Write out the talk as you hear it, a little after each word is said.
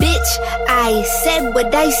I said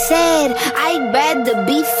what I said. I'd rather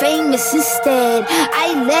be famous instead.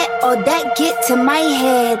 I let all that get to my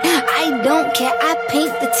head. I don't care, I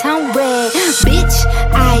paint the town red. Bitch,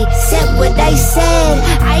 I said what I said.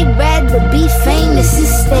 I'd rather be famous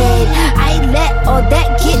instead. I let all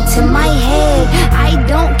that get to my head. I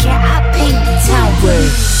don't care, I paint the town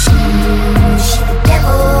red. She the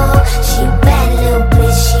devil, she a bad little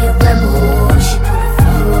bitch, she a rebel. She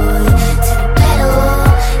put her foot to the pedal.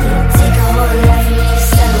 It'll take a whole lot for me to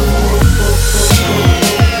settle.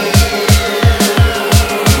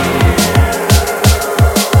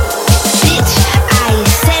 Bitch, I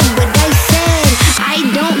said what I said. I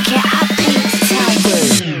don't care, I paint the town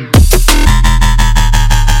red.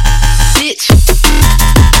 Bitch.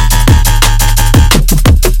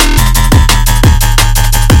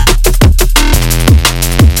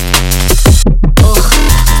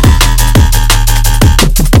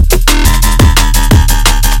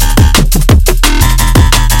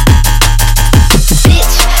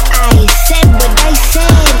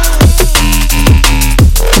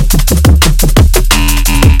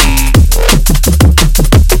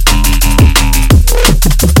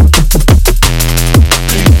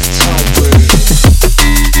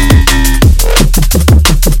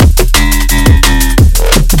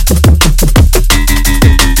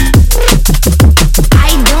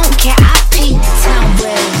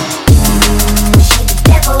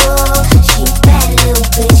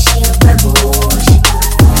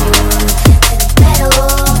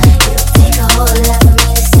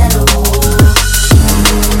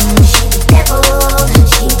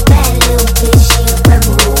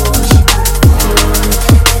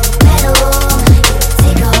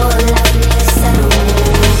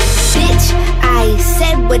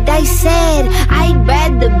 What I said, I'd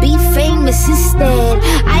rather be famous instead.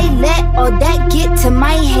 I let all that get to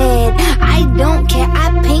my head. I don't care,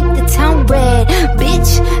 I paint the town red.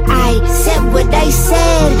 Bitch, I said what I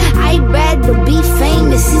said. I'd rather be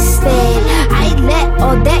famous instead. I let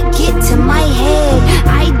all that get to my head.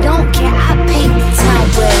 I don't care, I paint the town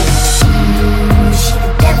red. She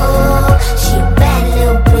the devil, she a bad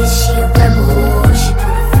little bitch, she a rebel. She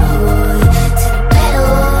put her foot to the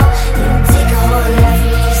pedal. It'll take a whole lot for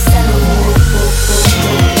me to settle.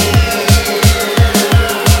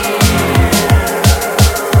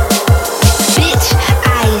 Bitch,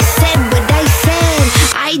 I said what I said.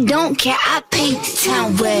 I don't care.